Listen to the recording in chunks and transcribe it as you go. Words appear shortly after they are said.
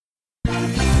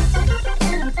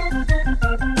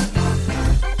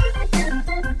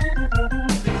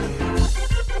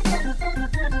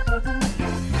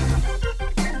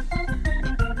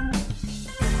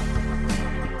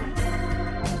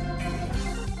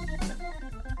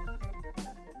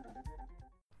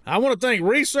I want to thank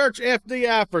Research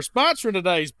FDI for sponsoring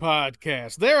today's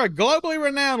podcast. They're a globally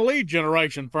renowned lead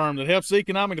generation firm that helps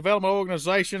economic development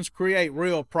organizations create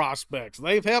real prospects.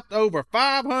 They've helped over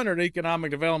 500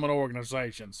 economic development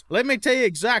organizations. Let me tell you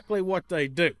exactly what they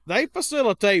do. They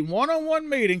facilitate one-on-one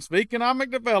meetings for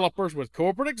economic developers with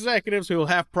corporate executives who will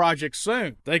have projects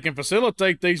soon. They can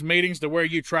facilitate these meetings to where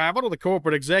you travel to the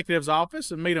corporate executive's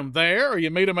office and meet them there, or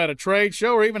you meet them at a trade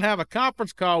show, or even have a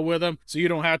conference call with them so you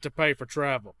don't have to pay for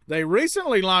travel. They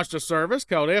recently launched a service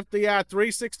called FDI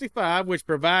 365, which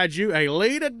provides you a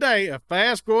lead a day of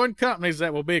fast-growing companies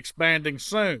that will be expanding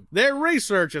soon. Their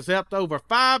research has helped over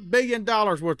 $5 billion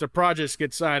worth of projects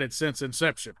get cited since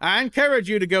inception. I encourage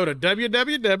you to go to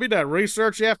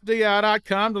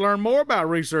www.researchfdi.com to learn more about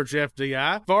Research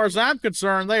FDI. As far as I'm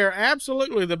concerned, they are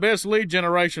absolutely the best lead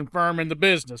generation firm in the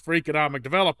business for economic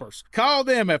developers. Call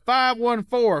them at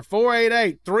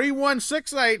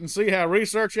 514-488-3168 and see how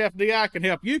Research FDI can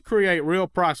help you create real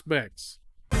prospects.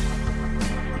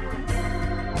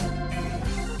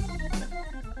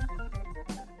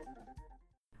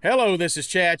 Hello, this is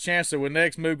Chad Chancellor with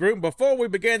Next Move Group. Before we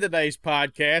begin today's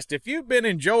podcast, if you've been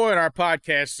enjoying our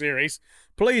podcast series,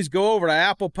 please go over to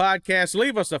Apple Podcasts,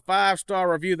 leave us a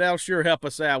 5-star review. That'll sure help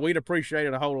us out. We'd appreciate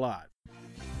it a whole lot.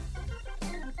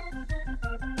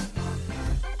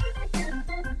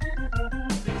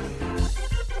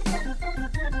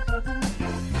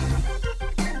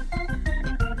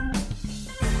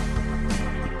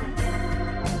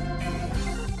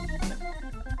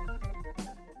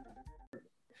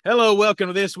 Hello, welcome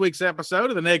to this week's episode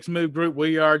of the Next Move Group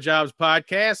We Are Jobs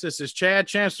podcast. This is Chad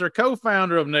Chancellor,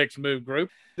 co-founder of Next Move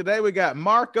Group. Today we got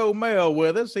Mark O'Mell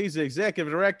with us. He's the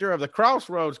executive director of the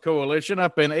Crossroads Coalition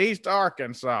up in East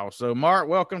Arkansas. So, Mark,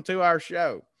 welcome to our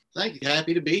show. Thank you.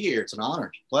 Happy to be here. It's an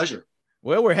honor. Pleasure.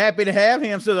 Well, we're happy to have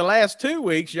him. So the last 2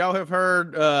 weeks, y'all have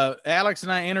heard Alex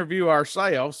and I interview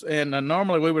ourselves, and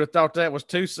normally we would have thought that was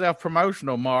too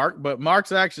self-promotional, Mark, but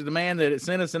Mark's actually the man that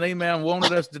sent us an email and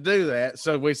wanted us to do that.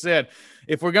 So we said,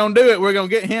 if we're going to do it, we're going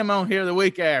to get him on here the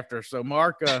week after. So,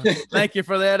 Mark, thank you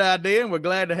for that idea, and we're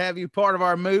glad to have you part of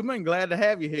our movement and glad to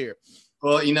have you here.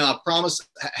 Well, you know, I promise,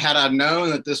 had I known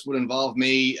that this would involve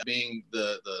me being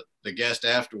the guest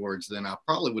afterwards, then I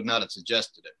probably would not have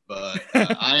suggested it. But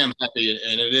I am happy,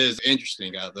 and it is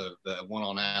interesting. The one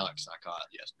on Alex I caught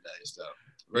yesterday. So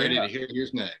ready to hear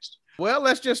yours next. Well,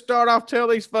 let's just start off. Tell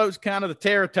these folks kind of the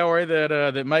territory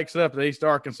that makes up the East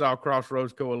Arkansas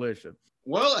Crossroads Coalition.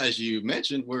 Well, as you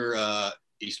mentioned, we're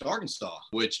East Arkansas,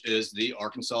 which is the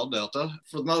Arkansas Delta.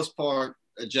 For the most part,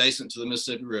 adjacent to the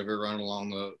Mississippi River, running along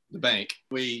the bank.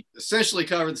 We essentially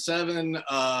covered 7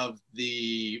 of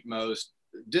the most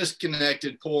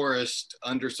disconnected, poorest,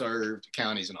 underserved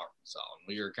counties in Arkansas. And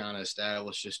we are kind of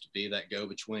established just to be that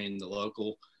go-between the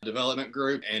local development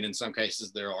group, and in some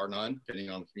cases there are none, depending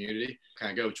on the community.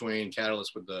 Kind of go-between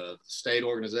Catalyst with the state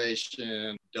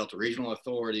organization, Delta Regional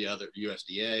Authority, other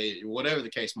USDA, whatever the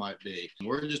case might be. And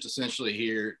we're just essentially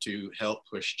here to help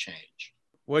push change.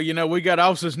 Well, you know, we got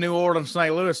offices New Orleans,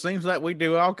 St. Louis. Seems like we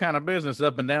do all kind of business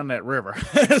up and down that river.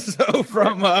 So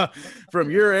from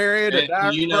your area to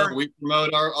Dyersburg, you know, we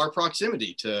promote our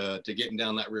proximity to getting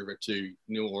down that river to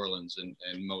New Orleans and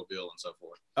Mobile and so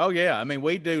forth. Oh, yeah. I mean,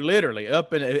 we do literally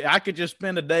I could just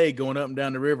spend a day going up and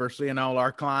down the river seeing all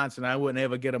our clients, and I wouldn't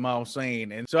ever get them all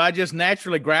seen. And so I just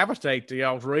naturally gravitate to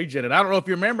y'all's region. And I don't know if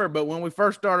you remember, but when we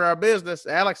first started our business,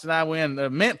 Alex and I went to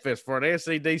Memphis for an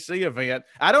SCDC event.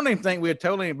 I don't even think we had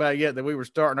told anybody yet that we were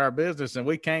starting our business, and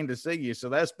we came to see you. So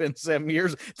that's been 7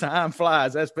 years. Time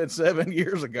flies. That's been 7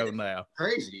 years ago now.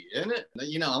 Crazy, isn't it?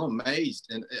 You know, I'm amazed,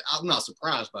 and I'm not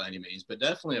surprised by any means, but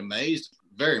definitely amazed.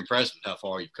 Very impressed with how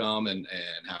far you've come and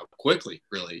how quickly,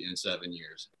 really, in 7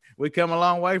 years. We come a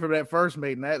long way from that first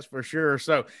meeting, that's for sure.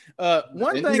 So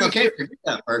one thing, can't forget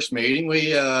that first meeting.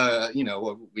 We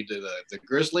did the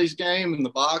Grizzlies game in the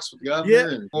box with the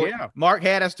governor. Yeah. Mark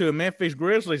had us to a Memphis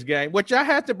Grizzlies game, which I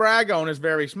have to brag on is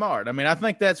very smart. I mean, I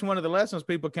think that's one of the lessons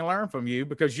people can learn from you,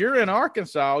 because you're in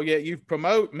Arkansas, yet you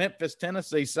promote Memphis,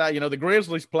 Tennessee side. You know, the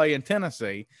Grizzlies play in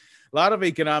Tennessee. A lot of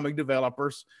economic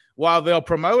developers while they'll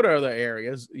promote other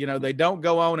areas, they don't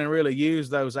go on and really use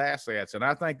those assets. And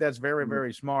I think that's very,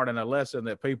 very smart and a lesson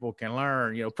that people can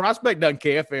learn. Prospect doesn't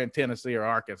care if they're in Tennessee or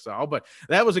Arkansas, but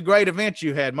that was a great event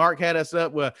you had. Mark had us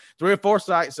up with 3 or 4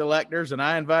 site selectors, and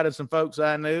I invited some folks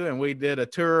I knew, and we did a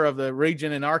tour of the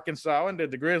region in Arkansas and did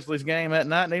the Grizzlies game that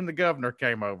night, and even the governor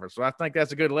came over. So I think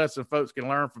that's a good lesson folks can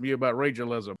learn from you about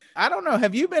regionalism. I don't know.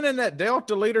 Have you been in that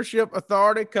Delta Leadership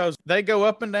Authority? Because they go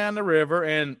up and down the river,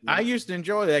 and I used to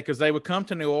enjoy that because they would come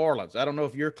to New Orleans. I don't know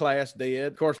if your class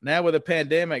did. Of course, now with the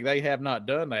pandemic, they have not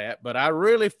done that. But I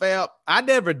really felt, I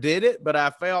never did it, but I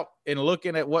felt in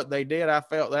looking at what they did, I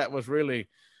felt that was really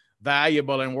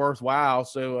valuable and worthwhile.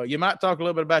 So you might talk a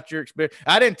little bit about your experience.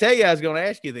 I didn't tell you I was going to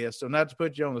ask you this, so not to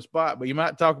put you on the spot, but you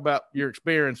might talk about your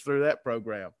experience through that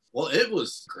program. Well, it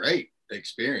was great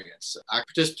experience. I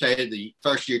participated the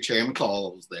first year. Chairman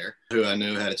Call was there, who I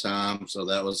knew ahead of time, so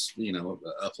that was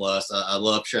a plus. I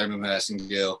love Chairman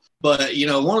Massengill, but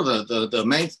one of the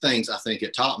main things I think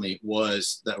it taught me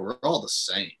was that we're all the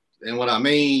same. And what I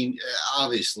mean,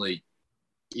 obviously,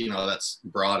 that's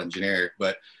broad and generic,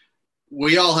 but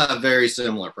we all have very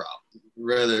similar problems.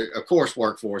 Rather, of course,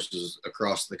 workforces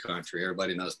across the country,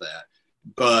 everybody knows that,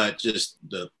 but just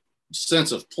the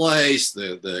sense of place,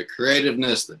 the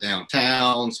creativeness, the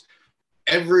downtowns,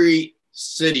 every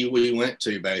city we went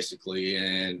to basically.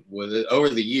 And with it over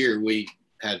the year, we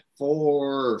had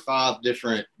 4 or 5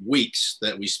 different weeks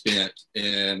that we spent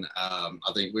in,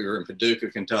 I think we were in Paducah,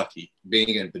 Kentucky.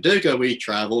 Being in Paducah, we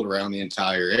traveled around the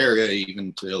entire area,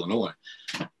 even to Illinois.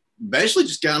 Basically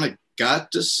just kind of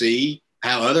got to see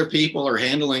how other people are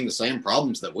handling the same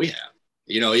problems that we have.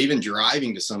 Even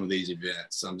driving to some of these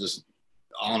events, I'm just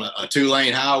on a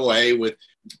 2-lane highway with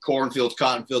cornfields,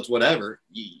 cotton fields, whatever,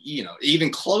 even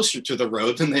closer to the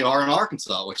road than they are in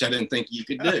Arkansas, which I didn't think you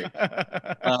could do.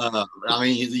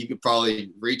 You could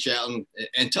probably reach out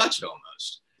and touch it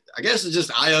almost. I guess it's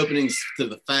just eye-opening to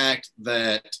the fact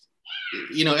that,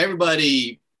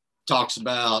 everybody talks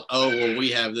about, oh, well,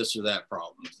 we have this or that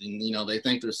problem. And, they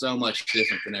think they're so much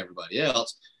different than everybody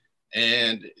else.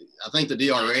 And I think the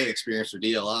DRA experience or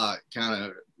DLI kind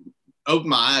of opened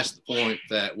my eyes to the point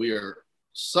that we are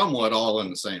somewhat all in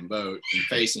the same boat and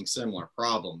facing similar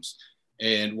problems.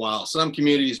 And while some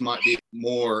communities might be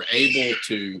more able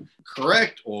to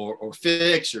correct or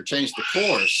fix or change the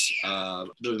course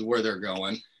where they're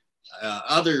going,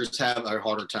 others have a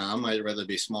harder time, whether it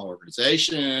be a small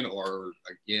organization or,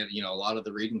 again, a lot of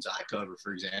the regions I cover,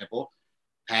 for example,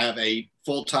 have a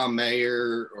full-time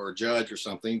mayor or judge or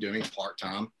something doing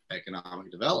part-time economic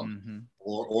development,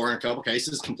 or in a couple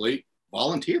cases, complete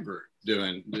volunteer group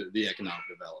doing the economic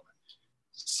development.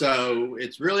 So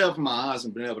it's really opened my eyes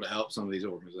and been able to help some of these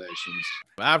organizations.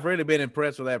 I've really been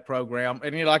impressed with that program.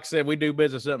 And like I said, we do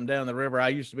business up and down the river. I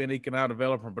used to be an economic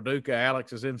developer in Paducah.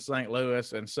 Alex is in St.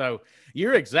 Louis. And so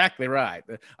you're exactly right.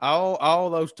 All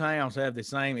those towns have the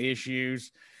same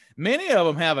issues. Many of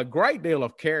them have a great deal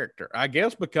of character, I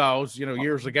guess, because,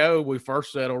 years ago, we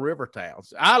first settled river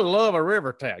towns. I love a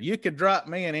river town. You could drop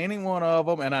me in any one of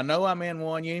them, and I know I'm in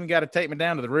one. You even got to take me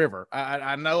down to the river.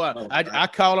 I know I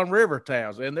call them river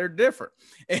towns, and they're different.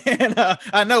 And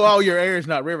I know all your area's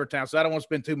not river towns, so I don't want to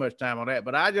spend too much time on that,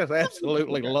 but I just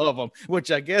absolutely love them,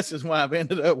 which I guess is why I've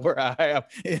ended up where I have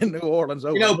in New Orleans.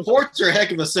 Ports are a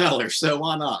heck of a seller, so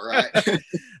why not, right?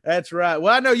 That's right.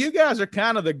 Well, I know you guys are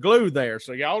kind of the glue there,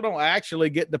 so y'all don't actually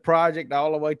get the project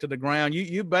all the way to the ground.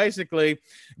 You basically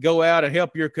go out and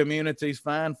help your communities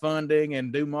find funding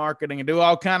and do marketing and do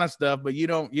all kind of stuff, but you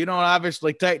don't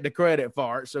obviously take the credit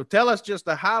for it. So tell us just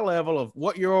a high level of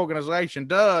what your organization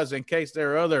does in case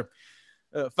there are other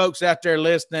folks out there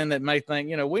listening that may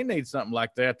think, we need something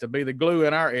like that to be the glue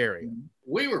in our area.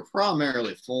 We were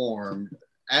primarily formed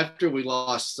after we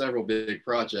lost several big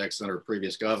projects under a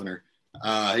previous governor.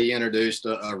 He introduced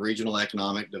a Regional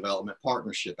Economic Development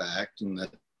Partnership Act, and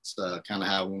that's kind of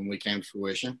how when we came to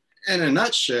fruition. In a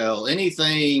nutshell,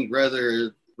 anything,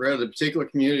 whether the particular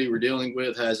community we're dealing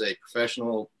with has a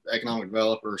professional economic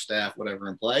developer, staff, whatever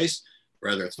in place,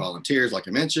 whether it's volunteers, like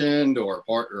I mentioned, or a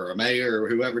partner or a mayor or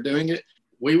whoever doing it,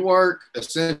 we work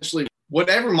essentially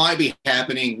whatever might be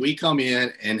happening. We come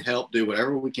in and help do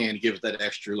whatever we can to give it that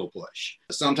extra little push.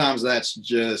 Sometimes that's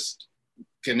just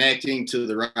connecting to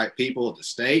the right people at the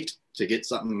state to get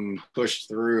something pushed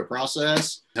through a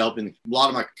process. Helping a lot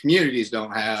of my communities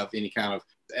don't have any kind of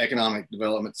economic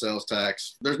development sales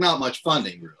tax. There's not much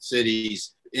funding.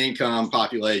 Cities, income,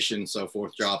 population, so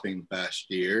forth, dropping the past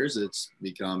years. It's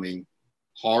becoming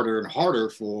harder and harder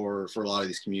for a lot of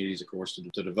these communities, of course,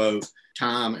 to devote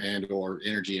time and or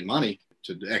energy and money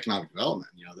to the economic development.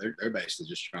 They're basically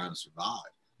just trying to survive.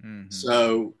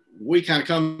 So we kind of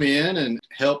come in and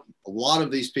help a lot of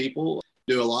these people,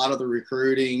 do a lot of the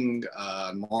recruiting,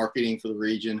 marketing for the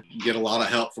region, get a lot of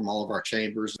help from all of our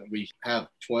chambers. We have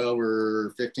 12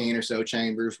 or 15 or so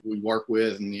chambers we work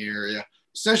with in the area.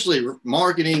 Essentially,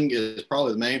 marketing is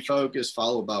probably the main focus,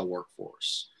 followed by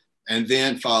workforce, and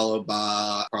then followed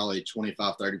by probably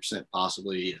 25-30%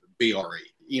 possibly BRE.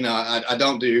 You know, I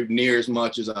don't do near as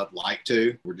much as I'd like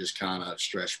to. We're just kind of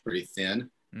stretched pretty thin.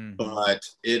 But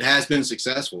it has been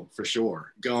successful for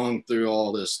sure. Going through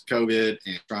all this COVID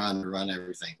and trying to run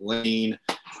everything lean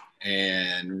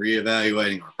and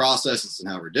reevaluating our processes and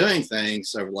how we're doing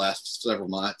things over the last several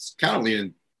months, kind of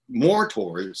leaning more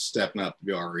towards stepping up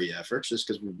the BRE efforts just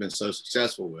because we've been so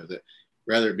successful with it.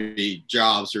 Whether it be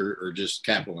jobs or just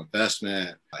capital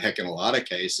investment. Heck, in a lot of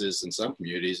cases, in some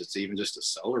communities, it's even just a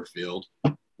solar field,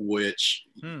 which,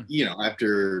 you know,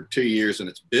 after 2 years and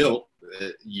it's built,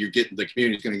 you're getting, the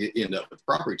community's going to end up with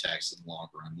property taxes in the long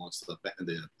run once the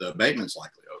abatement's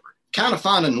likely over. Kind of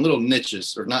finding little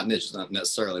niches, or not niches, not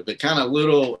necessarily, but kind of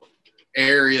little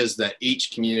areas that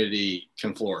each community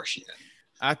can flourish in.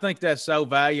 I think that's so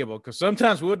valuable because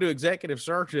sometimes we'll do executive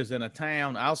searches in a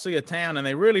town. I'll see a town and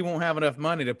they really won't have enough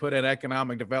money to put in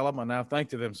economic development. And I'll think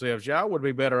to themselves, y'all would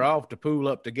be better off to pool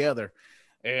up together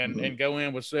and go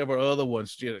in with several other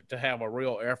ones to have a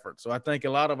real effort. So I think a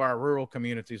lot of our rural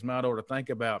communities might ought to think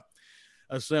about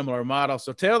a similar model.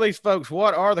 So tell these folks,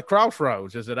 what are the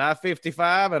crossroads? Is it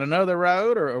I-55 and another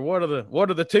road, or what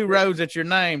are the two roads that you're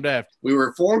named after? We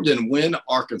were formed in Wynne,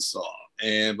 Arkansas.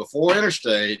 And before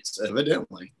interstates,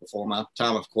 evidently, before my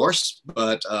time, of course,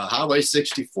 but Highway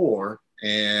 64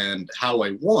 and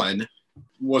Highway 1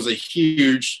 was a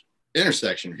huge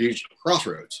intersection, huge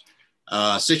crossroads.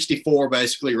 64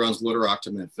 basically runs Little Rock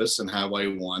to Memphis, and Highway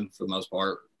 1, for the most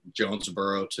part,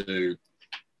 Jonesboro to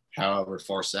however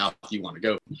far south you want to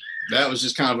go. That was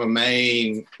just kind of a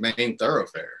main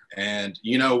thoroughfare. And,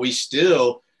 you know, we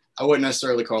still, I wouldn't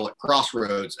necessarily call it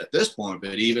crossroads at this point,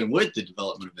 but even with the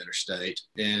development of interstate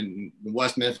in the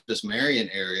West Memphis Marion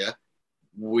area,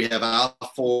 we have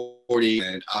I-40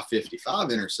 and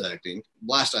I-55 intersecting.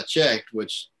 Last I checked,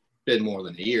 which been more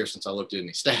than a year since I looked at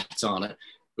any stats on it,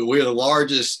 but we're the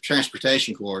largest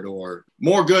transportation corridor.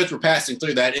 More goods were passing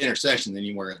through that intersection than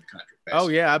you were in the country. Basically. Oh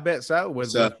yeah, I bet so.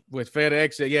 With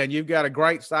FedEx, yeah, and you've got a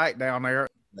great site down there.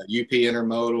 The UP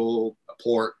Intermodal, a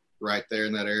port right there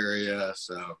in that area.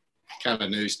 So kind of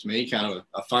news to me, kind of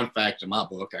a fun fact in my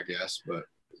book, I guess. But,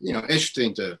 you know,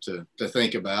 interesting to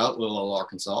think about, little old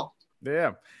Arkansas.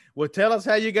 Yeah. Well, tell us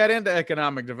how you got into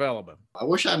economic development. I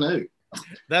wish I knew.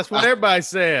 That's what everybody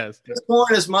says. This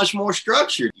point is much more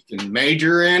structured. You can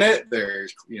major in it.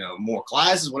 There's, you know, more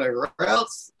classes, whatever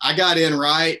else. I got in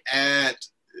right at,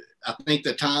 I think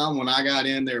the time when I got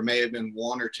in, there may have been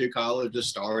one or two colleges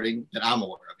starting, that I'm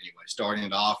aware of anyway, starting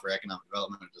to offer economic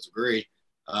development as a degree.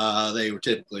 They were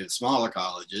typically the smaller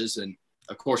colleges. And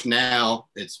of course, now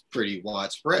it's pretty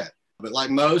widespread. But like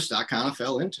most, I kind of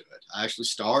fell into it. I actually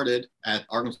started at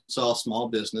Arkansas Small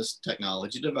Business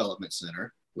Technology Development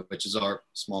Center, which is our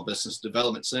small business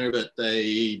development center, but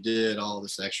they did all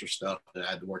this extra stuff that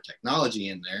had the word technology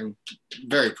in there. I'm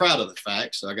very proud of the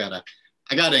fact. So I got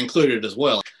to include it as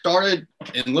well. Started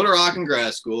in Little Rock in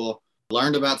grad school,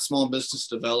 learned about the Small Business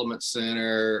Development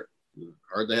Center,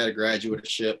 heard they had a graduate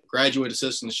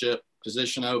assistantship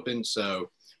position open.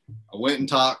 So I went and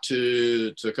talked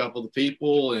to a couple of the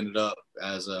people, ended up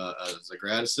as a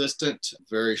grad assistant.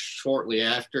 Very shortly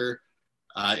after,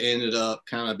 I ended up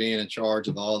kind of being in charge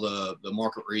of all the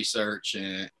market research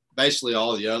and basically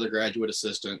all the other graduate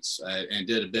assistants, and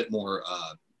did a bit more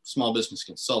small business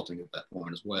consulting at that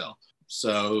point as well.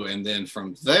 So, and then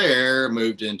from there,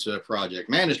 moved into a project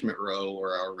management role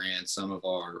where I ran some of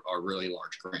our really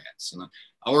large grants. And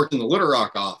I worked in the Little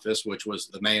Rock office, which was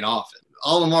the main office.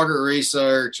 All the market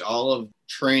research, all of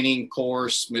training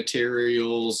course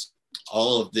materials,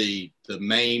 all of the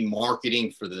main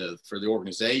marketing for the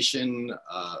organization,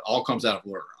 all comes out of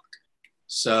Little Rock.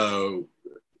 So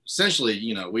essentially,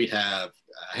 you know, we'd have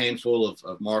a handful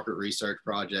of market research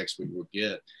projects we would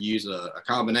use a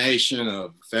combination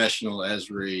of professional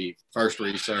Esri, First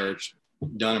Research,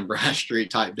 Dun & Bradstreet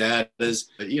type data,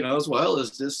 you know, as well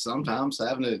as just sometimes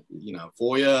having to, you know,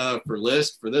 FOIA for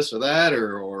list for this or that,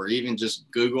 or even just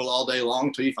Google all day long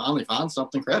until you finally find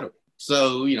something credible.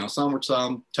 So, you know, some were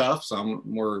tough, some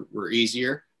were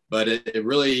easier, but it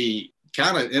really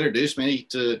kind of introduced me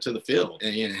to the field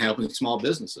and helping small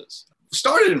businesses.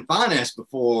 Started in finance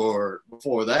before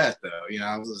that, though. You know,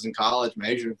 I was in college,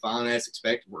 majored in finance,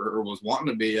 was wanting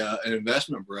to be an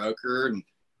investment broker, and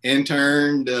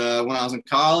interned when I was in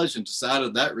college, and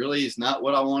decided that really is not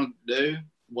what I wanted to do.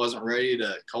 wasn't ready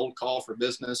to cold call for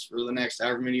business for the next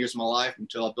however many years of my life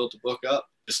until I built a book up.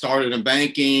 I started in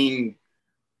banking.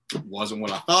 Wasn't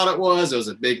what I thought it was. It was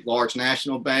a big, large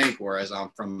national bank, whereas I'm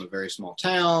from a very small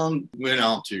town. Went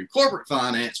on to corporate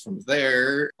finance from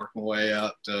there, worked my way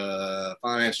up to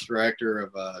finance director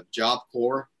of Job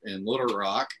Corps in Little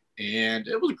Rock. And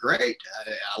it was great.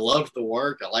 I loved the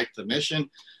work. I liked the mission.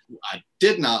 I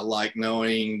did not like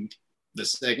knowing the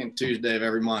second Tuesday of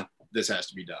every month, this has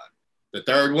to be done. The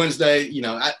third Wednesday,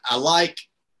 I like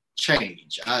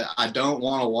change. I don't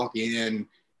want to walk in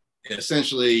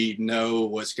essentially know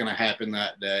what's going to happen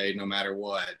that day, no matter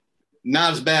what.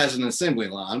 Not as bad as an assembly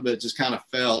line, but it just kind of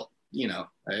felt,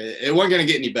 it wasn't going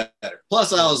to get any better.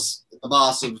 Plus, I was the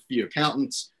boss of a few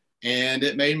accountants, and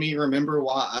it made me remember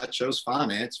why I chose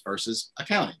finance versus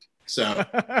accounting. So,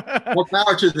 more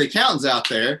power to the accountants out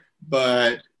there,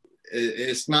 but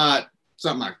it's not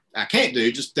something I can't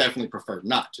do, just definitely prefer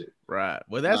not to. Right.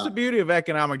 Well, that's the beauty of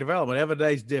economic development. Every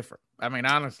day's different. I mean,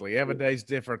 honestly, every day's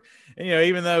different. And,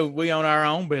 even though we own our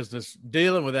own business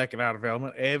dealing with economic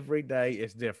development, every day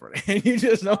is different. And you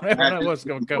just don't ever know what's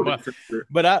going to come up.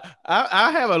 But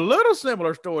I have a little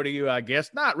similar story to you, I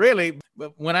guess. Not really.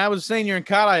 But when I was a senior in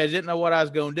college, I didn't know what I was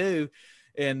going to do.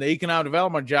 And the economic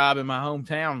development job in my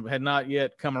hometown had not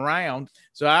yet come around.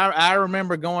 So I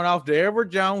remember going off to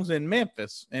Edward Jones in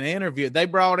Memphis and interviewed. They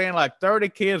brought in like 30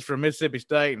 kids from Mississippi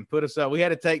State and put us up. We had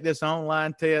to take this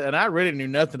online test. And I really knew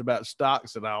nothing about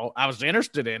stocks at all. I was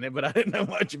interested in it, but I didn't know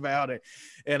much about it.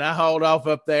 And I hauled off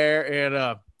up there.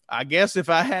 And I guess if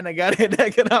I hadn't got into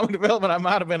economic development, I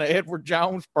might have been an Edward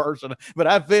Jones person. But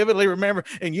I vividly remember,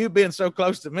 and you being so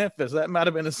close to Memphis, that might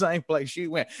have been the same place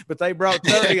you went. But they brought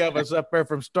 30 of us up there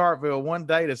from Starkville one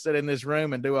day to sit in this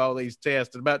room and do all these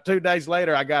tests. And about 2 days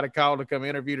later, I got a call to come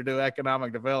interview to do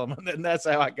economic development. And that's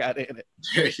how I got in it.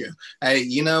 There you go. Hey,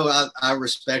 I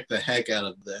respect the heck out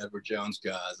of the Edward Jones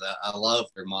guys. I love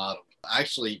their model.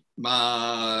 Actually,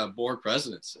 my board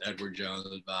president's Edward Jones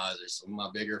advisors. Some of my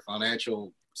bigger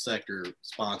financial sector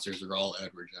sponsors are all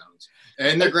Edward Jones,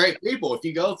 and they're great people. If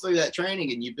you go through that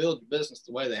training and you build your business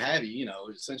the way they have you,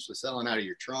 essentially selling out of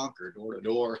your trunk or door to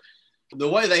door, the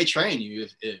way they train you,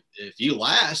 if you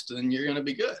last, then you're going to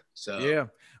be good. So yeah.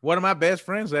 One of my best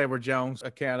friends, Edward Jones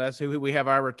account, that's who we have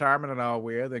our retirement and all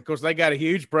with. And of course, they got a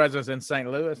huge presence in St.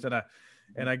 Louis,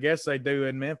 and I guess they do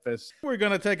in Memphis. We're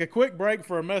going to take a quick break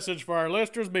for a message for our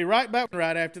listeners. Be right back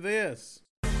right after this.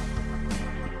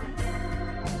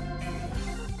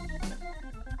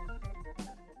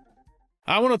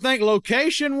 I want to thank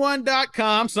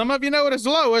LocationOne.com. Some of you know it as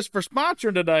Lois for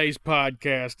sponsoring today's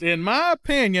podcast. In my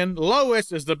opinion,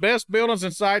 Lois is the best buildings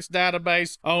and sites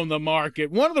database on the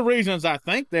market. One of the reasons I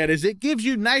think that is it gives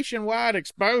you nationwide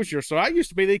exposure. So I used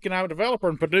to be the economic developer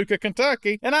in Paducah,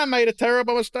 Kentucky, and I made a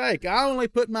terrible mistake. I only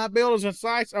put my buildings and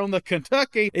sites on the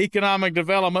Kentucky Economic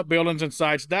Development Buildings and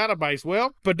Sites database.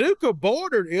 Well, Paducah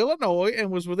bordered Illinois and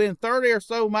was within 30 or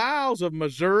so miles of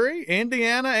Missouri,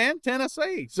 Indiana, and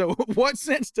Tennessee. So what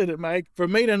sense did it make for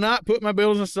me to not put my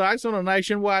buildings and sites on a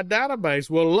nationwide database?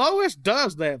 Well, Lois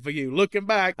does that for you. Looking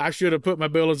back, I should have put my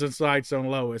buildings and sites on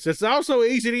Lois. It's also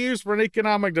easy to use for an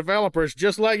economic developer. It's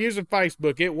just like using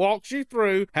Facebook. It walks you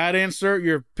through how to insert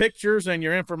your pictures and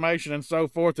your information and so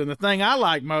forth. And the thing I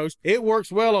like most, it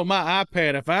works well on my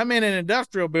iPad. If I'm in an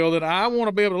industrial building, I want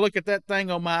to be able to look at that thing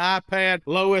on my iPad.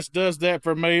 Lois does that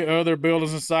for me. Other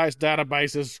buildings and sites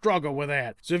databases struggle with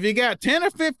that. So if you got 10 or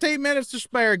 15 minutes to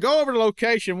spare, go over to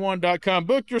LocationOne.com,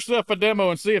 book yourself a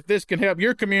demo, and see if this can help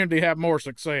your community have more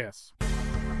success.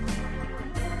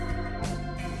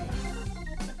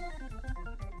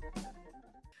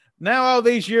 Now, all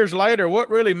these years later,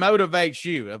 what really motivates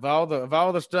you of all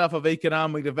the stuff of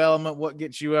economic development? What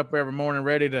gets you up every morning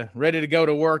ready to go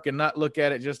to work and not look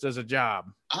at it just as a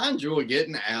job? I enjoy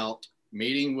getting out,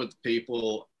 meeting with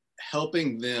people,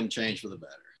 helping them change for the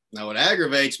better. Now, what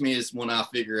aggravates me is when I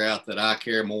figure out that I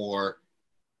care more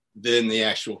than the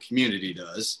actual community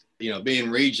does. Being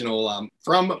regional, I'm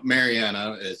from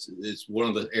Marianna. It's one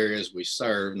of the areas we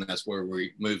serve, and that's where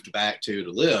we moved back to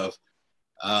live.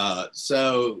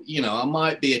 So, I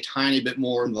might be a tiny bit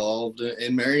more involved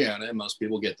in Marianna, and most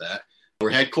people get that.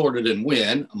 We're headquartered in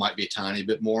Wynne. I might be a tiny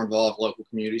bit more involved in local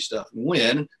community stuff in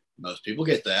Wynne. Most people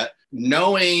get that.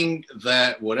 Knowing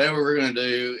that whatever we're going to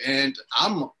do, and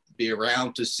I'm be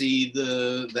around to see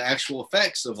the actual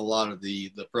effects of a lot of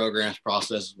the programs,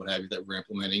 processes, what have you, that we're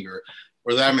implementing or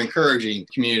that I'm encouraging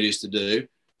communities to do.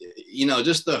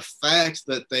 Just the fact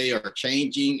that they are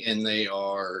changing and they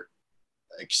are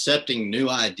accepting new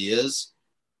ideas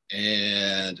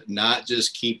and not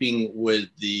just keeping with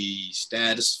the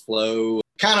status flow,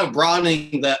 kind of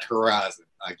broadening that horizon.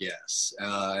 I guess.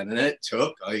 And it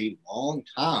took a long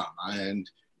time. And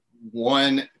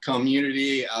one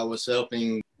community I was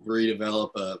helping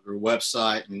redevelop a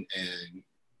website and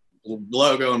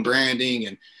logo and branding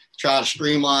and try to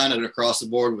streamline it across the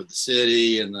board with the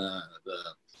city and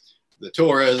the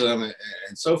tourism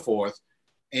and so forth.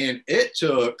 And it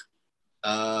took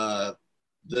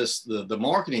the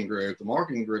marketing group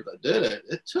that did it,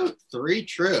 it took 3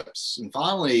 trips. And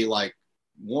finally, like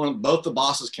both the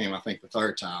bosses came, I think the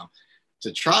third time,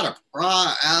 to try to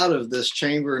pry out of this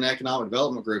chamber and economic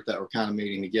development group that were kind of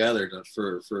meeting together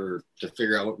to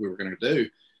figure out what we were going to do.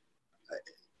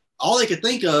 All they could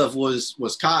think of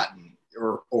was cotton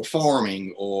or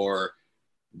farming or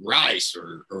rice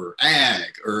or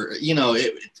ag, or, you know,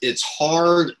 it's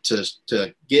hard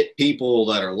to get people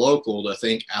that are local to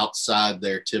think outside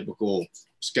their typical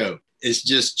scope. It's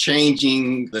just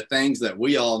changing the things that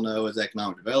we all know as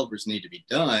economic developers need to be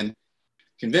done.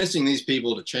 Convincing these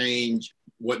people to change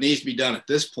what needs to be done at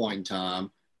this point in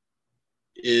time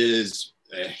is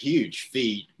a huge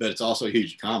feat, but it's also a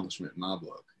huge accomplishment in my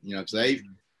book, you know, because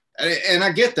and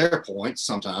I get their points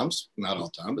sometimes, not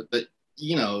all the time, but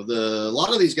you know, a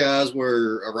lot of these guys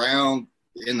were around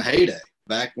in the heyday,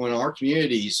 back when our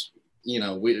communities, you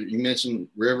know, you mentioned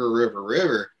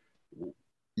river.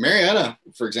 Marietta,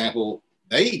 for example,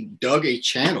 they dug a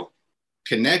channel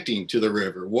connecting to the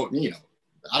river. What, you know,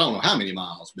 I don't know how many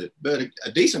miles, but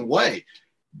a decent way,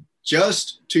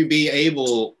 just to be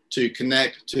able to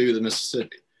connect to the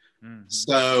Mississippi. Mm-hmm.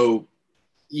 So,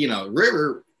 you know,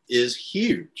 river is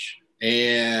huge,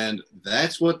 and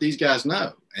that's what these guys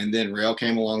know. And then rail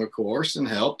came along, of course, and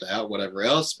helped out, whatever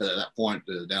else. But at that point,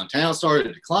 the downtown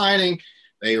started declining.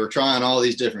 They were trying all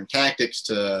these different tactics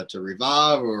to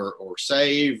revive or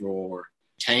save or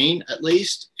retain, at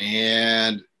least.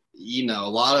 And, you know, a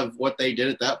lot of what they did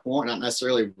at that point, not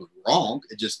necessarily was wrong.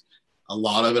 It just, a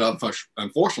lot of it,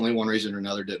 unfortunately, one reason or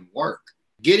another didn't work.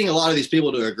 Getting a lot of these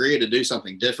people to agree to do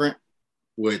something different,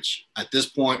 which at this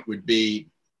point would be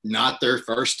not their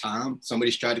first time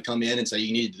somebody's tried to come in and say,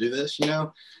 you need to do this, you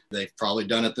know. They've probably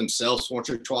done it themselves once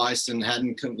or twice and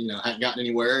hadn't gotten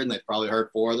anywhere, and they've probably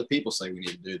heard 4 other people say we need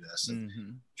to do this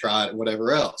and try it,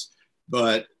 whatever else.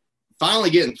 But finally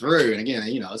getting through, and again,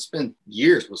 you know, it's been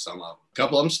years with some of them. A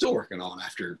couple of them still working on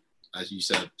after, as you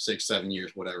said, 6-7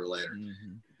 years, whatever later.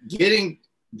 Getting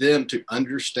them to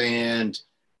understand,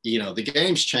 you know, the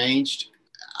game's changed.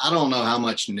 I don't know how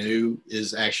much new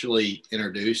is actually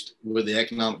introduced with the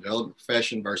economic development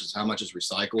profession versus how much is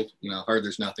recycled. You know, I've heard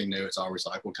there's nothing new. It's all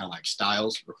recycled, kind of like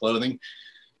styles for clothing.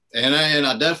 And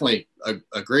I definitely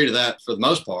agree to that for the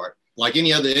most part. Like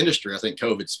any other industry, I think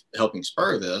COVID's helping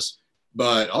spur this.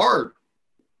 But our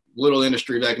little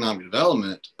industry of economic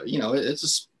development, you know, it's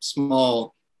a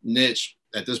small niche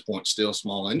at this point, still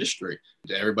small industry.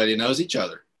 Everybody knows each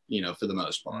other, you know, for the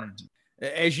most part.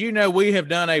 As you know, we have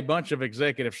done a bunch of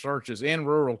executive searches in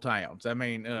rural towns. I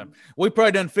mean, we've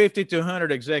probably done 50 to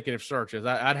 100 executive searches.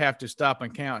 I'd have to stop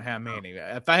and count how many.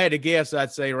 If I had to guess,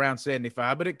 I'd say around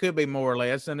 75, but it could be more or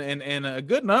less. And a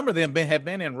good number of them have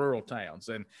been in rural towns.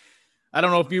 And I don't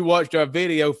know if you watched our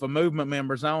video for movement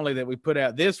members only that we put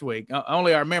out this week.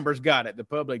 Only our members got it. The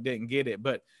public didn't get it.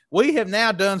 But we have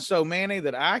now done so many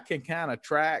that I can kind of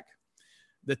track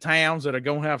the towns that are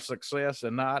going to have success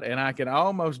and not, and I can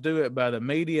almost do it by the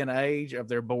median age of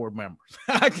their board members.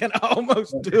 I can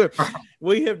almost do it.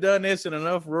 We have done this in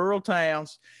enough rural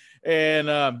towns, and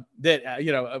that,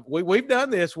 you know, we've done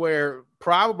this where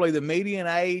probably the median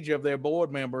age of their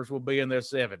board members will be in their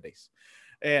 70s.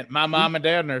 And my mom and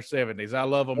dad in their 70s. I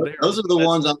love them. Those are the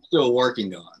ones I'm still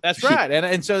working on. That's right.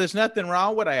 And so there's nothing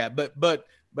wrong with that.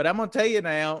 But I'm going to tell you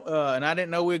now, and I didn't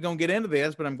know we were going to get into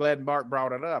this, but I'm glad Mark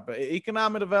brought it up.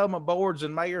 Economic development boards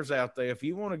and mayors out there, if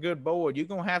you want a good board, you're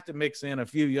going to have to mix in a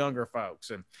few younger folks.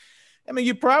 And I mean,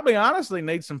 you probably honestly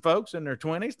need some folks in their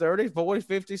 20s, 30s, 40s,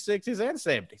 50s, 60s, and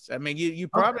 70s. I mean, you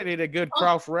probably need a good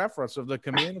cross-reference of the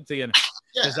community. And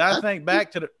as I think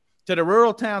back to the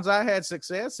rural towns I had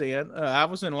success in, I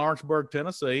was in Lawrenceburg,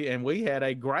 Tennessee, and we had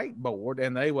a great board,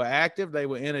 and they were active. They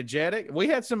were energetic. We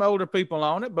had some older people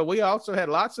on it, but we also had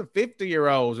lots of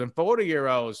 50-year-olds and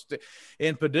 40-year-olds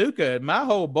in Paducah. And my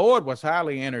whole board was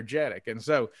highly energetic. And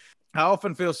so I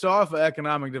often feel sorry for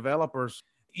economic developers.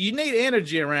 You need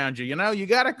energy around you. You know, you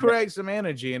got to create some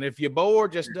energy. And if your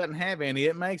board just doesn't have any,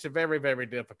 it makes it very, very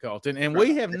difficult. And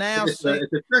we have now seen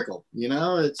it's a trickle, you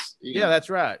know, that's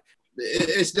right.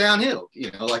 It's downhill,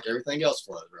 you know, like everything else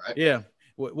flows, right? Yeah.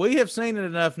 We have seen it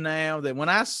enough now that when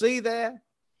I see that,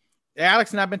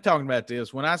 Alex and I've been talking about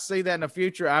this, when I see that in the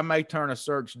future, I may turn a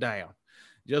search down.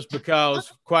 just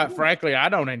because, quite frankly, I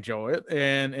don't enjoy it.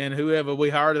 And whoever we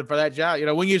hired for that job,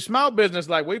 when you're small business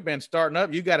like we've been starting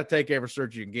up, you got to take every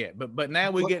search you can get. But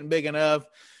now we're getting big enough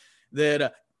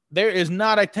that there is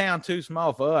not a town too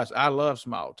small for us. I love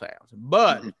small towns,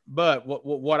 but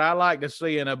what I like to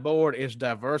see in a board is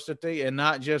diversity, and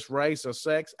not just race or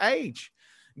sex, age.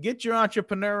 Get your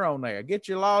entrepreneur on there, get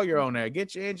your lawyer on there,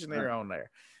 get your engineer on there.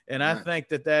 And I think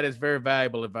that is very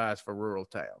valuable advice for rural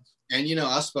towns. And,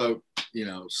 I spoke,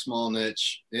 small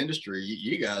niche industry,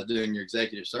 you guys doing your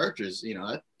executive searches,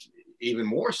 even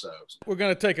more so. We're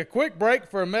going to take a quick break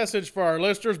for a message for our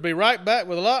listeners. Be right back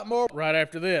with a lot more right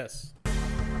after this.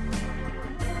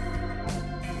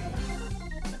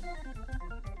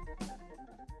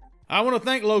 I want to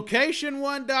thank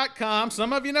LocationOne.com.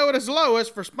 Some of you know it as Lois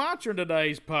for sponsoring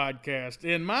today's podcast.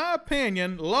 In my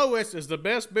opinion, Lois is the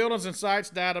best buildings and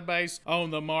sites database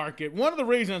on the market. One of the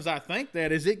reasons I think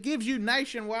that is it gives you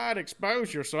nationwide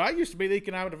exposure. So I used to be the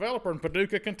economic developer in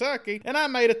Paducah, Kentucky, and I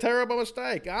made a terrible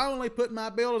mistake. I only put my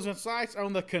buildings and sites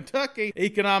on the Kentucky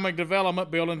Economic Development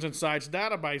Buildings and Sites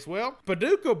database. Well,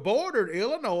 Paducah bordered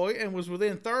Illinois and was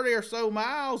within 30 or so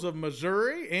miles of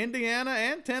Missouri, Indiana,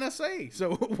 and Tennessee.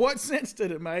 So what sense did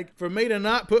it make for me to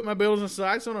not put my buildings and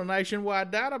sites on a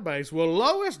nationwide database? Well,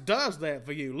 Lois does that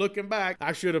for you. Looking back,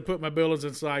 I should have put my buildings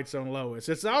and sites on Lois.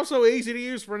 It's also easy to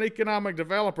use for an economic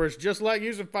developer. It's just like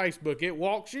using Facebook. It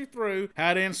walks you through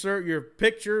how to insert your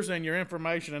pictures and your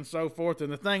information and so forth.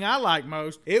 And the thing I like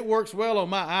most, it works well on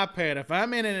my iPad. If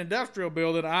I'm in an industrial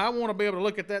building, I want to be able to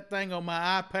look at that thing on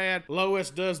my iPad.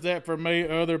 Lois does that for me.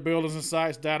 Other buildings and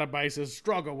sites databases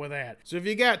struggle with that. So if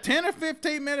you got 10 or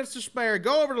 15 minutes to spare,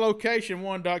 go over to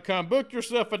LocationOne.com, book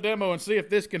yourself a demo, and see if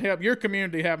this can help your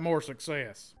community have more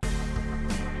success.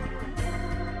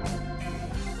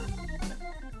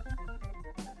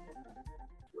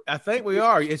 I think we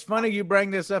are. It's funny you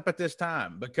bring this up at this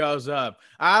time because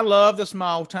I love the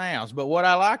small towns, but what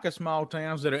I like are small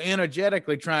towns that are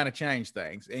energetically trying to change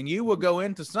things. And you will go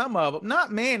into some of them,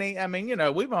 not many. I mean,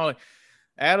 we've only,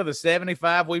 out of the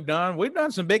 75 we've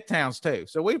done some big towns too.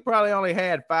 So we probably only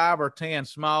had 5 or 10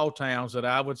 small towns that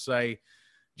I would say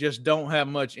just don't have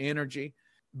much energy.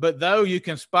 But though you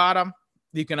can spot them,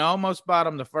 you can almost spot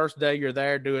them the first day you're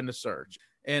there doing the search.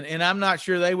 And I'm not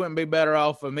sure they wouldn't be better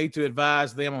off for me to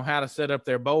advise them on how to set up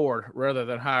their board rather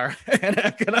than hire an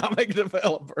economic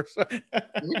developer.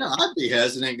 I'd be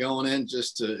hesitant going in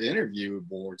just to interview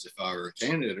boards if I were a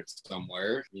candidate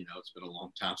somewhere. It's been a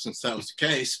long time since that was the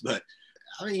case, but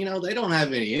I mean, they don't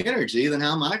have any energy, then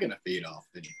how am I going to feed off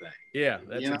anything? Yeah,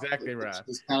 that's exactly right.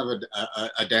 It's kind of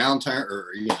a downturn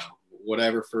or,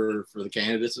 whatever for the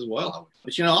candidates as well.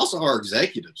 But, also our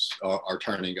executives are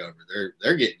turning over.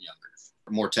 They're getting younger,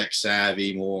 more tech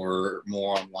savvy, more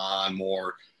online,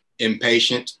 more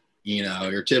impatient.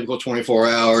 Your typical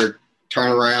 24-hour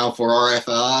turnaround for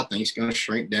RFI, I think it's going to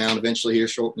shrink down eventually here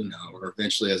shortly, or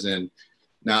eventually as in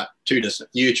not too distant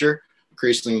future.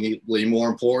 Increasingly more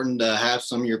important to have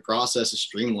some of your processes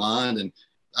streamlined. And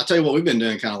I'll tell you what we've been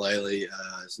doing kind of lately.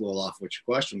 It's a little off what your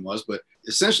question was, but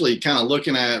essentially kind of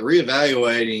looking at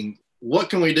reevaluating what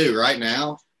can we do right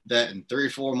now that in 3 or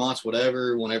 4 months,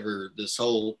 whenever this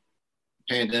whole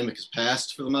pandemic is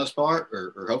passed for the most part,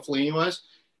 or hopefully anyways,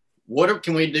 what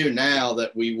can we do now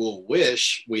that we will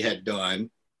wish we had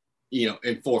done,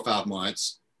 in 4 or 5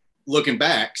 months, looking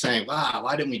back saying, wow,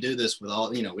 why didn't we do this with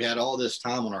all, we had all this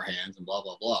time on our hands and blah,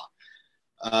 blah, blah.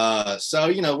 So,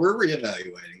 we're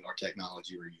reevaluating our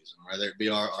technology we're using, whether it be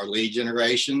our lead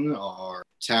generation, our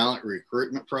talent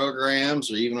recruitment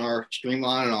programs, or even our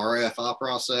streamlining our RFI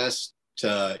process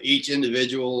to each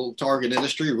individual target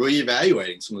industry,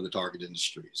 reevaluating some of the target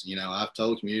industries. I've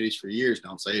told communities for years,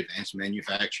 don't say advanced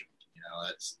manufacturing,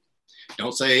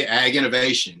 don't say ag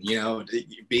innovation,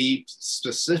 be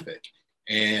specific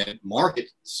and market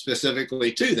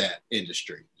specifically to that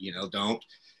industry. Don't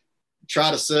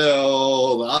try to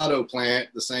sell the auto plant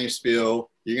the same spiel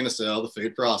you're going to sell the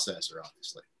food processor,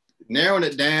 obviously. Narrowing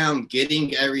it down,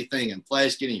 getting everything in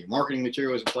place, getting your marketing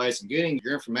materials in place, and getting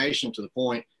your information to the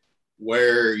point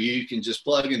where you can just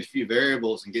plug in a few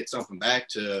variables and get something back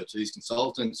to these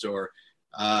consultants, or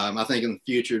I think in the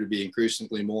future to be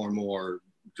increasingly more and more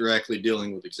directly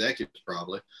dealing with executives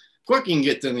probably. The quicker you can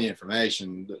get them the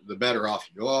information, the better off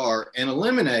you are, and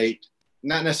eliminate,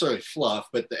 not necessarily fluff,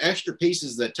 but the extra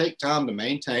pieces that take time to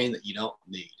maintain that you don't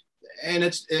need. And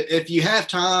it's, if you have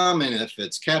time and if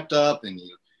it's kept up and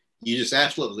you just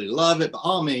absolutely love it, by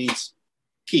all means,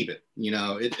 keep it.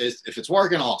 If it's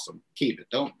working, awesome, keep it.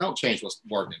 Don't change what's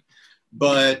working.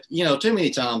 But, too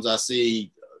many times I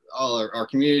see all our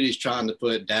communities trying to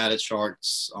put data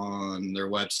charts on their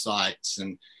websites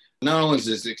and Not only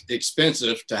is it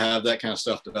expensive to have that kind of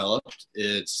stuff developed,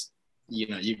 it's,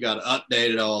 you've got to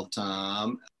update it all the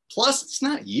time. Plus, it's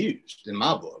not used in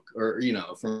my book, or,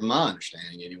 from my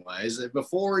understanding anyways, that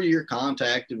before you're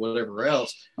contacted, whatever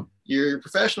else, your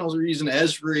professionals are using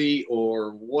Esri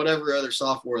or whatever other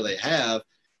software they have,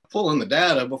 pulling the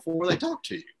data before they talk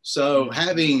to you. So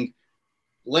having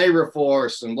labor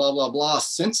force and blah, blah, blah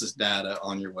census data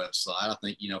on your website, I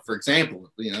think, for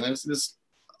example, there's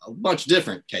a bunch of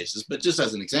different cases, but just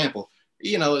as an example,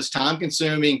 it's time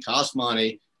consuming, costs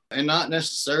money, and not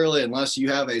necessarily unless you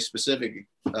have a specific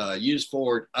use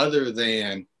for it other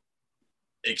than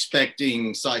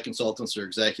expecting site consultants or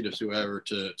executives, whoever,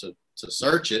 to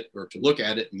search it or to look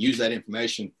at it and use that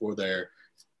information for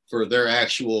their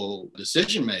actual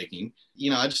decision making.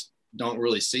 I just don't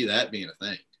really see that being a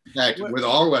thing. In fact, with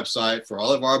our website, for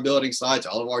all of our building sites,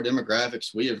 all of our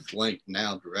demographics, we have linked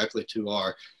now directly to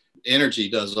our Energy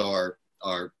does our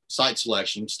site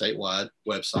selection statewide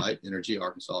website. Energy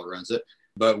Arkansas runs it.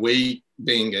 But we,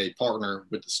 being a partner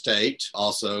with the state,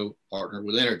 also partner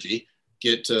with Energy,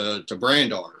 get to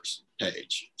Brandar's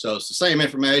page. So it's the same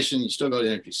information. You still go to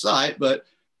Energy site, but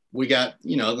we got,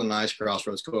 the nice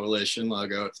Crossroads Coalition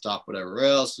logo at the top, whatever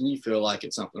else, and you feel like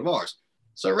it's something of ours.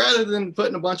 So rather than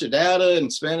putting a bunch of data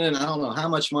and spending, I don't know how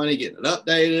much money getting it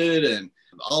updated and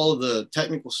all of the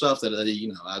technical stuff that,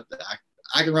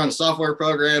 I can run a software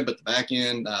program, but the back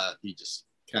end, he just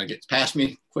kind of gets past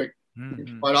me quick,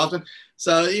 quite often.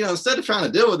 So, instead of trying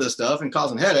to deal with this stuff and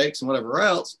causing headaches and whatever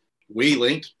else, we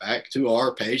linked back to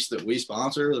our page that we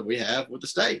sponsor, that we have with the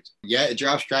state. Yeah, it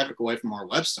drives traffic away from our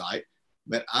website,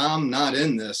 but I'm not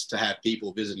in this to have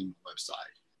people visiting the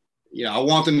website. I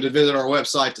want them to visit our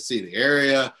website to see the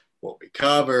area, what we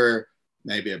cover,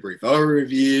 maybe a brief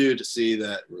overview to see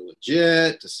that we're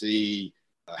legit, to see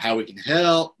how we can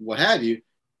help, what have you.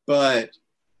 But,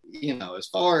 as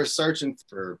far as searching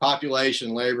for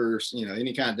population, labor,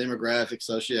 any kind of demographic,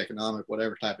 socioeconomic,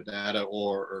 whatever type of data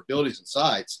or buildings and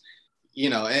sites,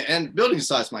 and buildings and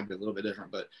sites might be a little bit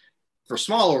different, but for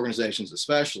small organizations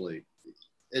especially,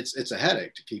 it's a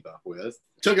headache to keep up with.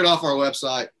 Took it off our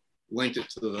website, linked it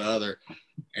to the other,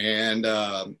 and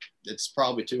it's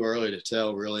probably too early to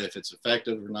tell really if it's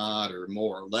effective or not, or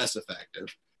more or less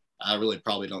effective. I really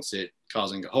probably don't see it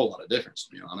causing a whole lot of difference,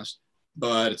 to be honest,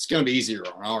 but it's going to be easier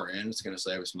on our end. It's going to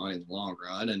save us money in the long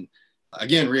run. And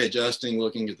again, readjusting,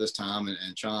 looking at this time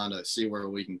and trying to see where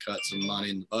we can cut some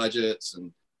money in the budgets.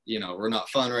 And, we're not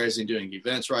fundraising, doing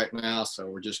events right now. So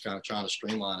we're just kind of trying to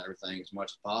streamline everything as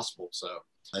much as possible. So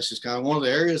that's just kind of one of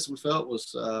the areas we felt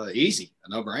was easy, a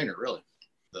no-brainer, really.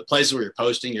 The places where you're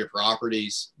posting your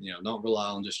properties, don't rely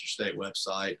on just your state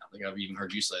website. I think I've even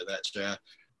heard you say that, Chad.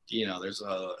 There's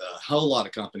a whole lot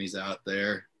of companies out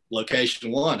there.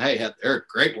 Location One, hey, they're a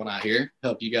great one out here.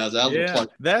 Help you guys out. Yeah,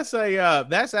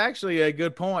 that's actually a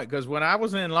good point, because when I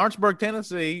was in Lawrenceburg,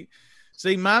 Tennessee,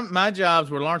 see, my jobs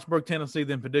were Lawrenceburg, Tennessee,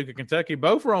 then Paducah, Kentucky.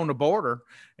 Both were on the border,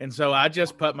 and so I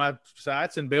just put my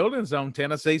sites and buildings on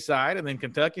Tennessee side and then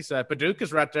Kentucky side.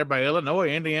 Paducah's right there by Illinois,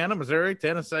 Indiana, Missouri,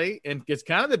 Tennessee, and it's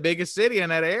kind of the biggest city in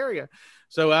that area.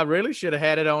 So I really should have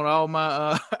had it on all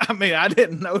my, I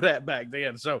didn't know that back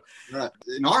then. So right.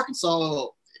 In Arkansas,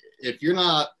 if you're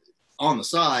not on the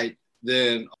site,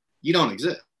 then you don't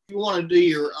exist. If you want to do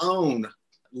your own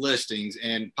listings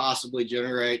and possibly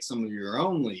generate some of your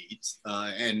own leads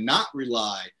and not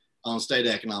rely on state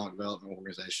economic development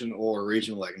organization or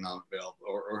regional economic development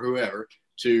or whoever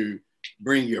to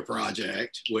bring you a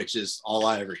project, which is all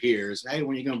I ever hear is, hey,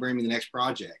 when are you going to bring me the next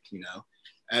project?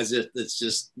 As if it's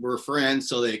just, we're friends,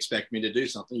 so they expect me to do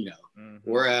something,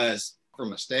 Whereas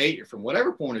from a state or from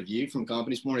whatever point of view, from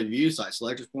company's point of view, site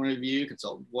selector's point of view,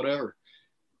 consultant, whatever,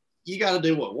 you got to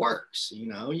do what works.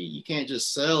 You can't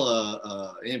just sell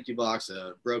a empty box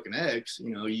of broken eggs.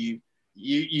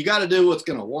 You got to do what's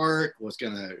going to work, what's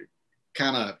going to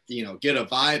kind of, get a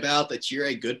vibe out that you're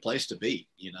a good place to be.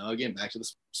 Again, back to the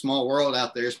small world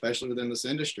out there, especially within this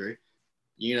industry.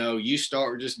 You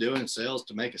start just doing sales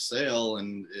to make a sale,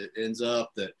 and it ends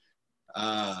up that,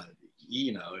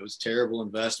 it was a terrible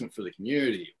investment for the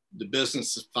community. The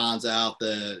business finds out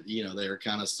that, they were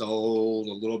kind of sold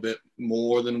a little bit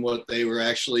more than what they were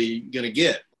actually going to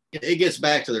get. It gets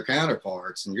back to their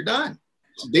counterparts and you're done.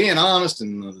 Being honest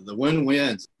and the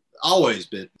win-wins always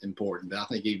been important. I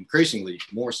think increasingly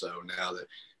more so now that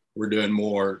we're doing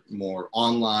more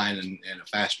online and a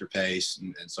faster pace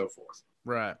and so forth.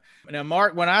 Right. Now,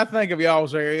 Mark, when I think of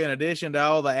y'all's area, in addition to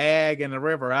all the ag and the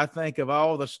river, I think of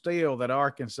all the steel that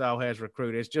Arkansas has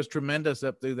recruited. It's just tremendous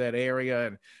up through that area,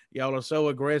 and y'all are so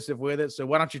aggressive with it. So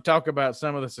why don't you talk about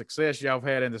some of the success y'all have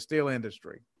had in the steel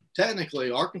industry?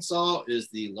 technically Arkansas is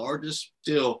the largest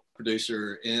steel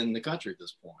producer in the country at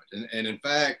this point. And in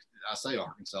fact, I say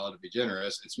Arkansas to be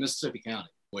generous, it's Mississippi County,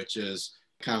 which is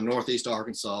kind of northeast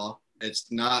Arkansas.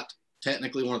 It's not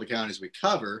technically one of the counties we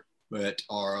cover, but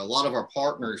a lot of our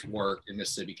partners work in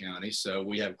Mississippi County. So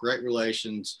we have great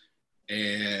relations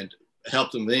and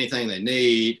help them with anything they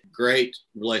need. Great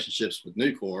relationships with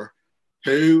Nucor,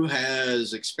 who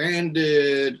has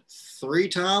expanded 3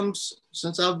 times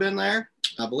since I've been there.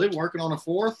 I believe working on a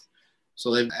 4th.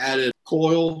 So they've added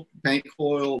coil, paint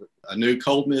coil, a new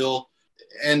cold mill.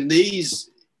 And these,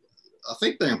 I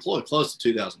think they employ close to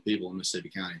 2,000 people in Mississippi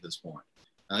County at this point.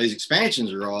 Now, these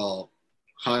expansions are all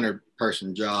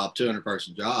 100-person job,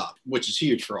 200-person job, which is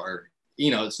huge for our area.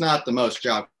 You know, it's not the most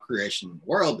job creation in the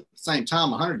world, but at the same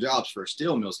time, 100 jobs for a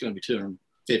steel mill is going to be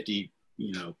 250,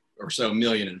 or so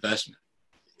million investment.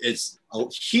 It's a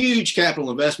huge capital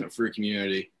investment for a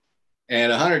community,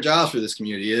 and 100 jobs for this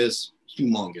community is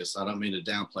humongous. I don't mean to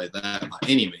downplay that by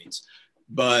any means,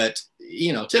 but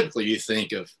typically you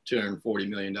think of $240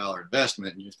 million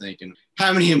investment and you're thinking,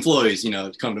 how many employees,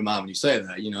 come to mind when you say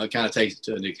that, it kind of takes it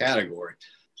to a new category.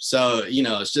 So,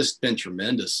 it's just been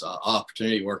tremendous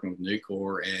opportunity working with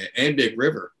Nucor, and Big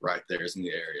River right there is in the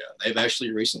area. They've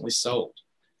actually recently sold.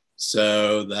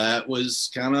 So that was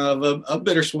kind of a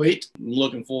bittersweet. I'm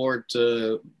looking forward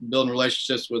to building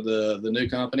relationships with the new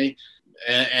company.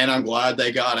 And I'm glad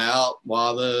they got out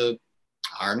while the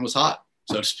iron was hot,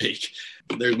 so to speak.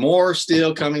 There's more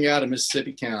steel coming out of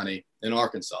Mississippi County in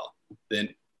Arkansas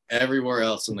than everywhere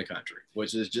else in the country,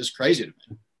 which is just crazy to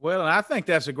me. Well, and I think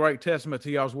that's a great testament to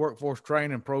y'all's workforce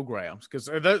training programs, because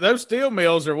those steel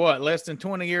mills are less than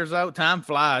 20 years old. Time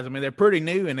flies. I mean, they're pretty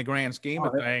new in the grand scheme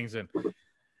of things. And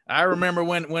I remember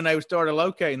when they started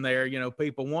locating there,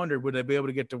 people wondered, would they be able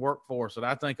to get the workforce? And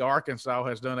I think Arkansas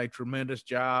has done a tremendous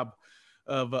job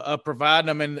of providing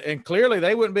them. And clearly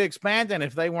they wouldn't be expanding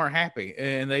if they weren't happy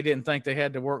and they didn't think they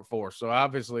had the workforce. So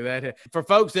obviously for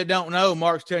folks that don't know,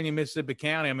 Mark's telling you Mississippi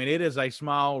County, I mean, it is a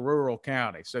small rural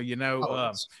county. So,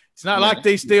 it's not like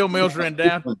these steel mills are in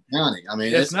downtown county. I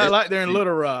mean, it's not like they're in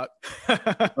Little Rock.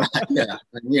 Yeah.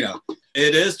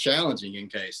 It is challenging in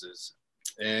cases.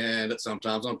 And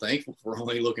sometimes I'm thankful for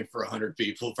only looking for 100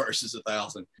 people versus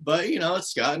 1,000. But,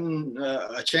 it's gotten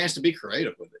a chance to be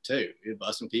creative with it, too. You're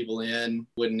busing people in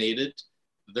when needed.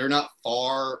 They're not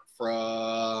far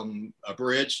from a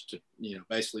bridge to,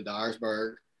 basically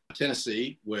Dyersburg,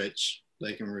 Tennessee, which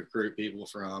they can recruit people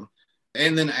from.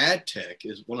 And then AdTech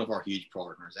is one of our huge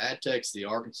partners. AdTech's the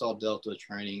Arkansas Delta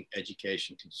Training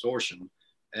Education Consortium.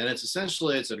 And it's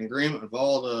an agreement with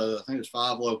all I think there's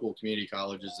 5 local community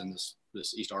colleges in this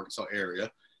East Arkansas area.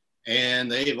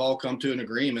 And they've all come to an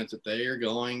agreement that they are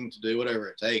going to do whatever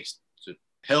it takes to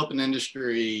help an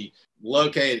industry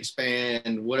locate,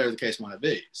 expand, whatever the case might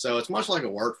be. So it's much like a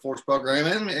workforce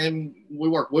program, and we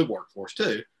work with workforce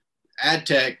too.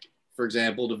 AdTech, for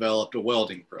example, developed a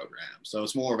welding program. So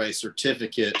it's more of a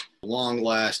certificate,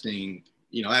 long-lasting,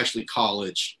 actually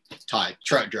college type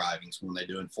truck drivings when they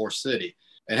do in Forest City.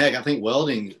 And heck, I think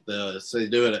welding, so they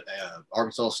do it at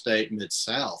Arkansas State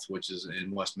Mid-South, which is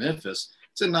in West Memphis.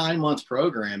 It's a 9-month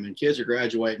program, and kids are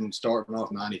graduating, starting off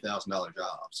 $90,000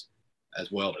 jobs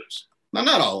as welders. Now,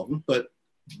 not all of them, but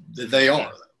they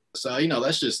are. So,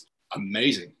 that's just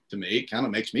amazing to me. It kind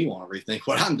of makes me want to rethink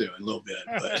what I'm doing a little bit.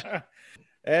 But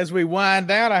as we wind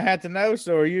down, I had to know,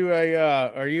 so are you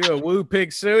a Woo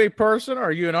Pig Suey person, or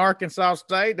are you in Arkansas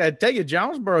State? I tell you,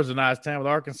 Jonesboro's a nice town with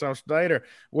Arkansas State. Or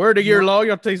where do your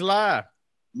loyalties lie?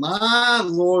 My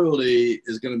loyalty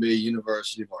is going to be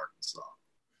University of Arkansas.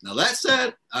 Now, that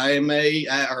said,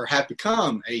 have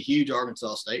become a huge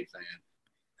Arkansas State fan,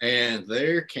 and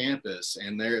their campus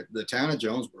and the town of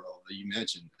Jonesboro that you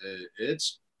mentioned,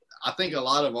 I think a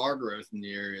lot of our growth in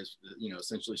the area is,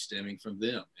 essentially stemming from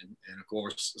them. And of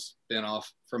course, a spin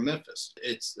off from Memphis.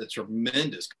 It's a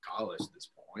tremendous college at this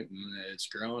point, and it's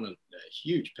growing at a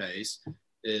huge pace.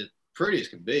 It's pretty as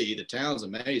can be. The town's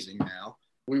amazing now.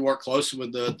 We work closely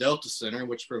with the Delta Center,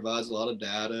 which provides a lot of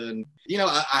data. And,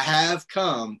 I have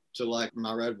come to like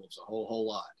my Red Wolves a whole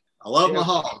lot. I love my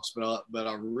Hogs, but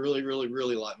I really, really,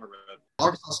 really like my Red Wolves.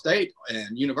 Arkansas State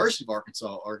and University of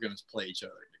Arkansas are going to play each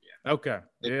other. Okay.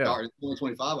 Yeah.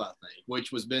 2025, I think, which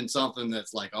has been something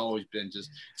that's it's always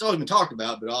been talked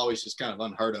about, but always just kind of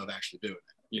unheard of actually doing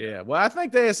it. Yeah. Well, I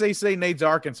think the SEC needs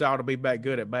Arkansas to be back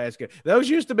good at basketball. Those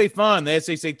used to be fun, the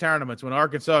SEC tournaments, when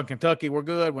Arkansas and Kentucky were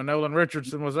good, when Nolan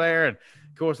Richardson was there. And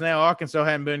of course, now Arkansas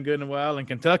hadn't been good in a while, and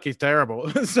Kentucky's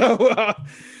terrible. So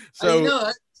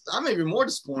I'm even more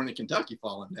disappointed in Kentucky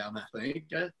falling down, I think.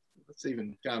 That's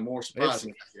even kind of more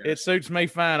surprising. It suits me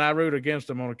fine. I root against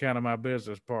them on account of my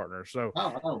business partner. So,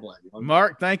 I don't blame you.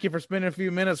 Mark, thank you for spending a few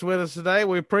minutes with us today.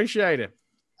 We appreciate it.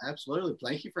 Absolutely.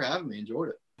 Thank you for having me. Enjoyed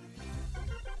it.